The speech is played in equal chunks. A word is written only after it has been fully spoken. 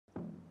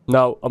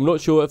Now, I'm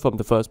not sure if I'm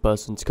the first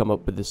person to come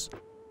up with this,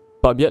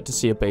 but I'm yet to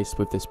see a base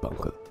with this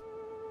bunker.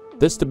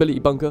 This stability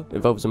bunker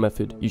involves a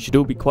method you should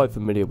all be quite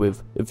familiar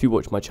with if you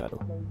watch my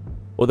channel,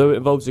 although it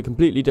involves a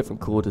completely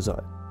different core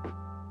design.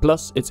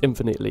 Plus, it's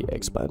infinitely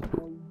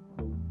expandable.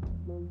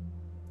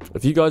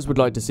 If you guys would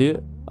like to see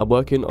it, I'm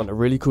working on a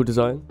really cool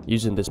design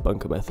using this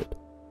bunker method.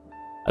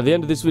 At the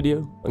end of this video,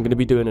 I'm going to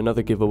be doing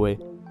another giveaway,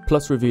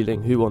 plus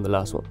revealing who won the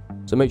last one,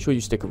 so make sure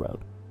you stick around.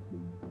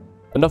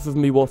 Enough of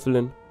me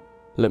waffling,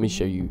 let me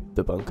show you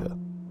the bunker.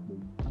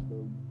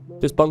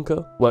 This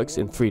bunker works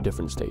in 3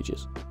 different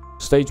stages.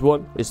 Stage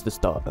 1 is the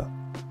starter.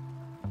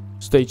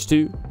 Stage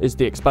 2 is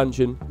the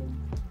expansion,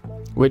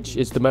 which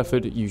is the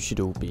method you should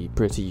all be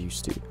pretty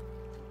used to.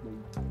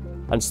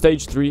 And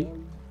stage 3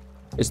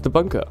 is the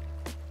bunker.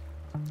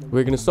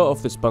 We're going to start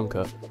off this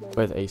bunker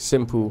with a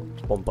simple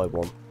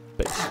 1x1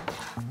 base.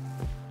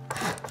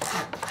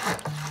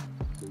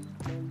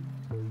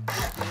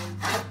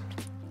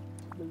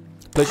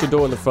 Place your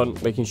door on the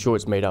front, making sure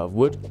it's made out of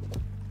wood,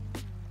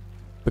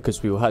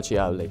 because we will hatch it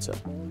out later.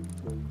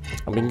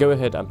 And we can go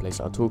ahead and place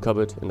our tool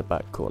cupboard in the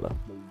back corner.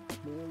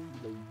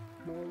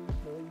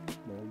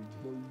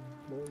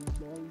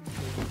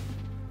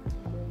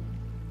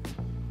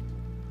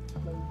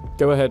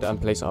 Go ahead and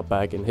place our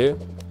bag in here.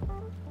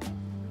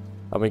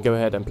 And we go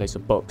ahead and place a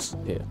box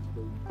here.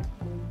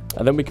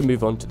 And then we can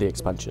move on to the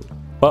expansion.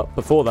 But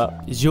before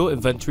that, is your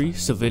inventory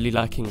severely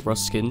lacking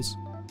rust skins?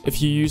 If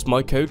you use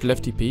my code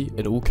LeftyyP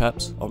in all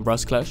caps on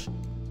RUSTCLASH,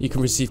 you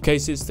can receive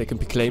cases that can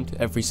be claimed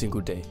every single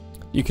day.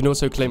 You can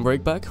also claim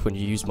rakeback when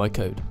you use my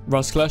code.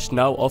 RUSTCLASH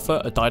now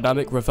offer a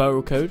dynamic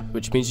referral code,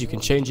 which means you can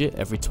change it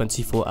every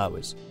 24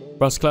 hours.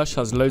 RUSTCLASH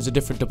has loads of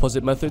different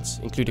deposit methods,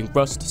 including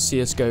Rust,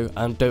 CSGO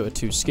and Dota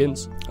 2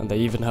 skins, and they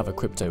even have a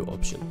crypto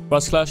option.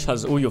 RUSTCLASH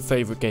has all your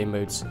favourite game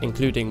modes,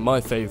 including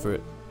my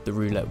favourite, the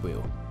roulette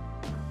wheel.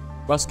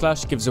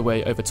 RUSTCLASH gives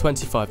away over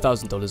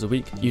 $25,000 a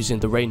week using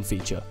the rain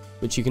feature,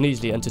 which you can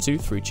easily enter to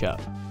through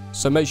chat.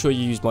 So make sure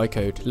you use my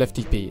code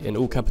LeftyyP in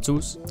all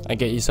capitals and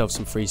get yourself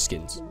some free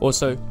skins.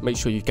 Also, make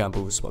sure you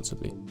gamble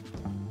responsibly.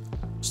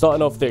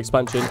 Starting off the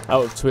expansion,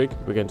 out of twig,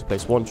 we're going to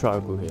place 1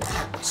 triangle here.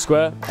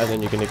 Square, and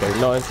then you're going to go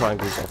 9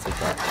 triangles off of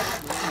that.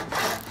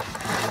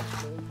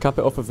 Cap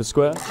it off of the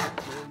square,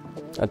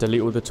 and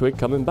delete all the twig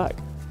coming back.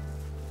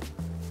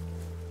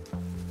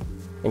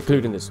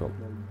 Including this one.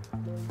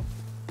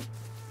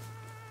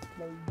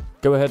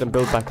 Go ahead and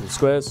build back in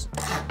squares.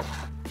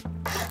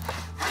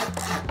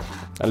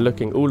 And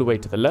looking all the way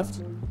to the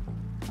left,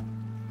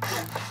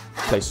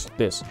 place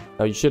this.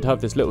 Now you should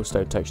have this little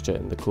stone texture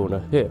in the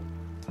corner here.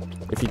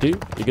 If you do,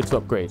 you get to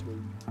upgrade.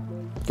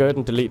 Go ahead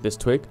and delete this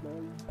twig,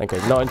 and go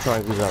 9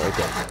 triangles out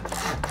again.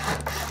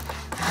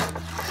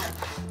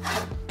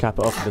 Cap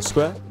it off with the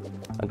square,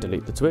 and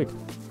delete the twig.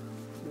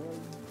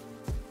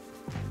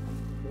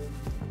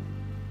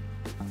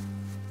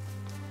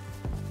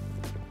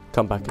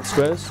 Come back in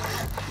squares.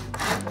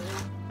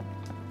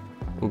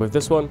 And with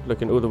this one,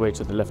 looking all the way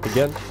to the left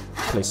again,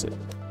 place it.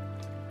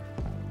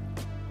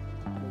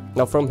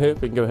 Now from here,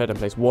 we can go ahead and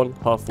place 1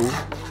 half wall.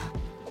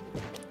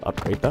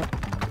 Upgrade that.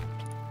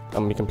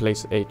 And we can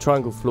place a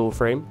triangle floor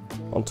frame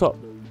on top,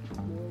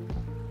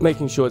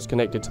 making sure it's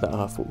connected to that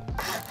half wall.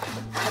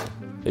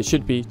 It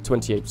should be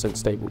 28%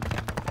 stable.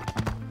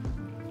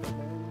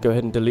 Go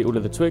ahead and delete all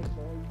of the twig.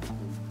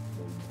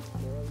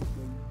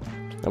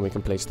 And we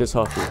can place this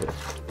half wall here.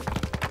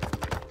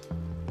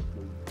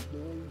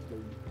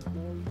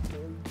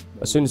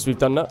 As soon as we've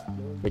done that,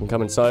 we can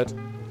come inside,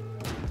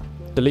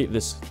 delete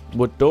this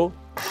wood door,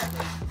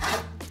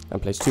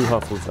 and place 2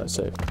 half walls like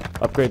so.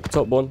 Upgrade the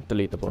top one,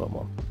 delete the bottom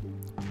one.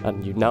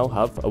 And you now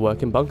have a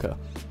working bunker.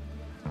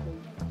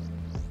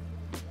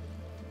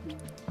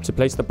 To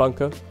place the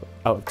bunker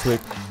out of twig,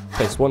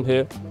 place 1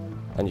 here,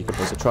 and you can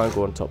place a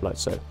triangle on top like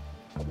so.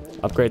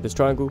 Upgrade this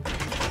triangle,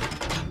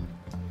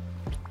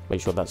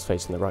 make sure that's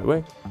facing the right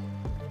way,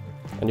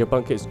 and your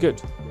bunker is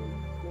good.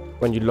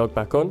 When you log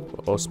back on,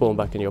 or spawn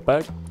back in your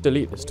bag,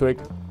 delete this twig,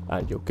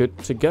 and you're good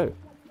to go.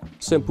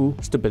 Simple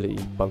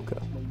stability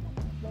bunker.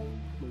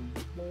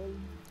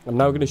 I'm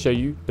now going to show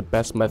you the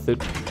best method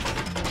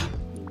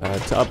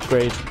to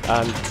upgrade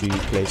and to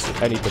place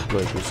any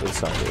deployables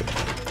inside here.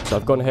 So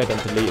I've gone ahead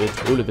and deleted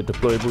all of the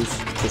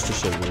deployables just to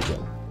show you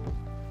again.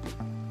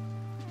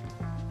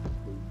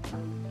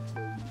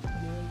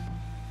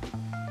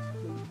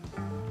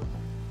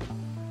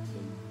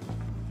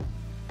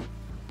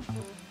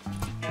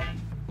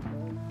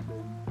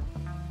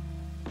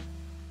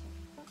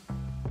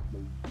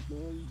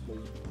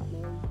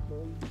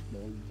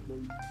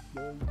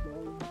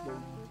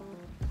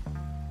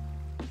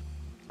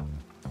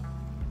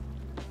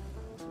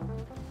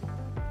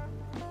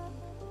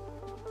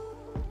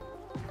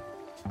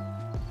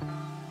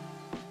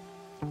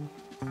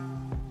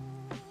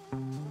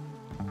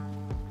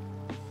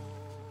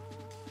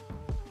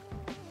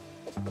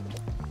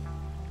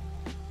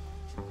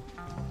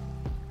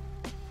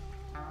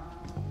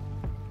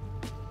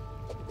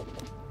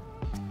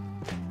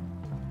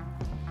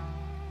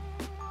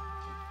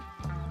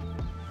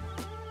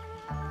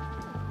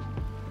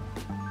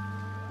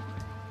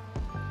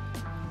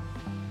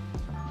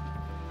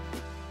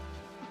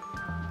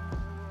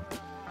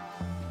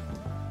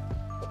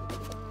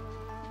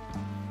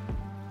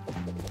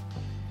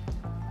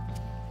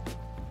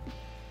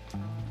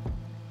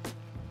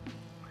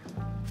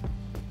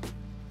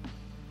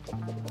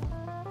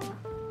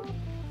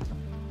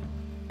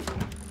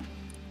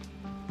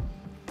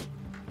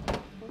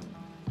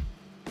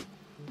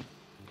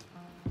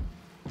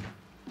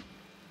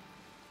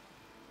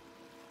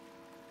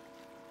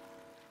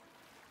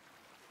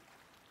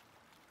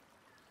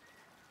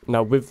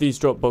 Now with these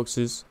drop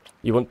boxes,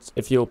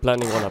 if you're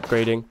planning on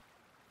upgrading,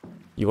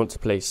 you want to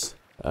place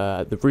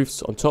the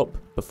roofs on top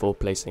before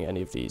placing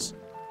any of these,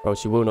 or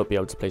else you will not be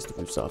able to place the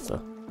roofs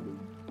after.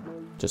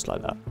 Just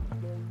like that.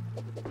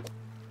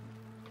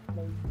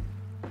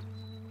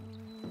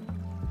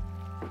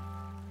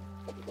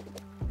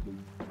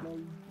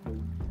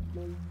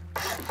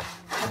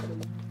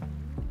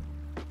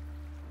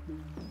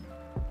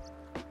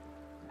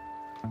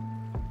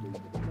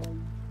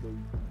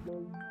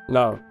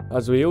 Now,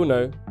 as we all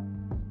know,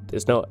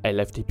 it's not a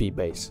LeftyyP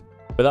base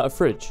without a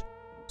fridge.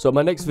 So in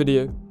my next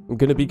video, I'm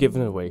going to be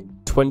giving away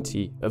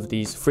 20 of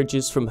these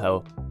fridges from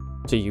hell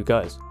to you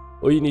guys.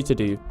 All you need to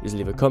do is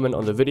leave a comment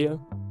on the video,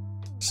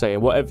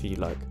 saying whatever you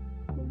like.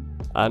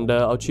 And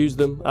I'll choose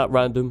them at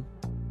random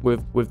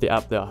with the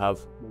app that I have.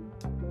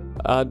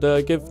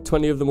 And give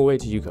 20 of them away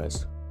to you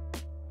guys.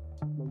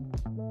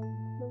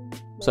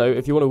 So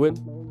if you want to win,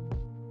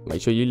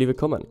 make sure you leave a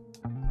comment.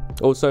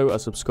 Also, a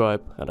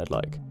subscribe and a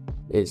like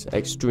is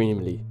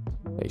extremely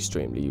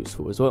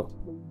useful as well.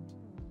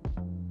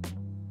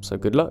 So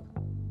good luck.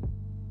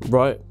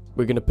 Right,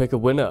 we're gonna pick a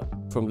winner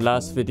from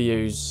last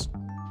video's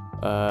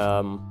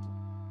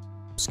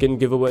skin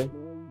giveaway.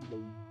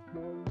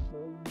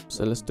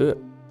 So let's do it.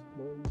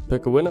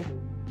 Pick a winner.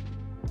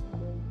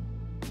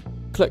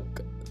 Click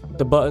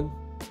the button.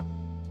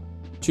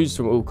 Choose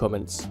from all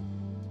comments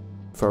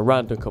for a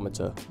random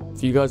commenter.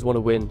 If you guys want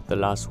to win the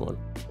last one,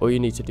 all you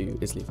need to do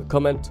is leave a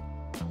comment.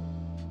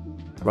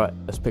 Right,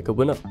 let's pick a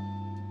winner.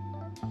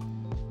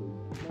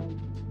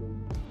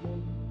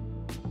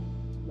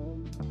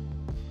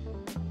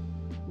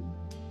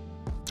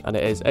 And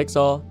it is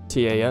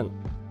XRTAN.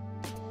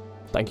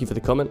 Thank you for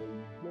the comment.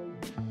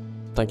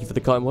 Thank you for the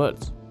kind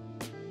words.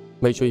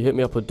 Make sure you hit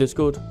me up on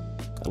Discord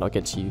and I'll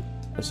get to you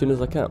as soon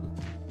as I can.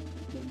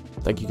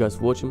 Thank you guys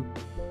for watching,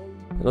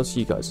 and I'll see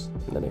you guys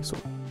in the next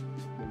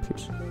one.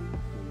 Peace.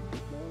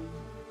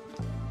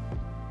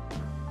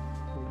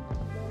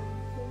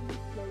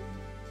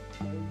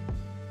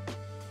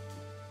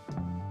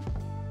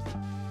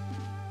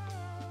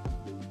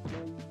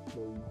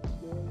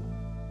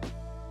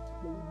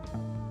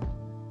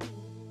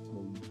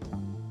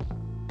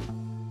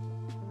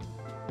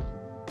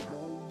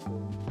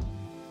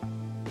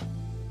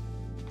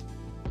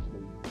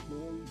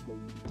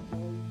 Thank you.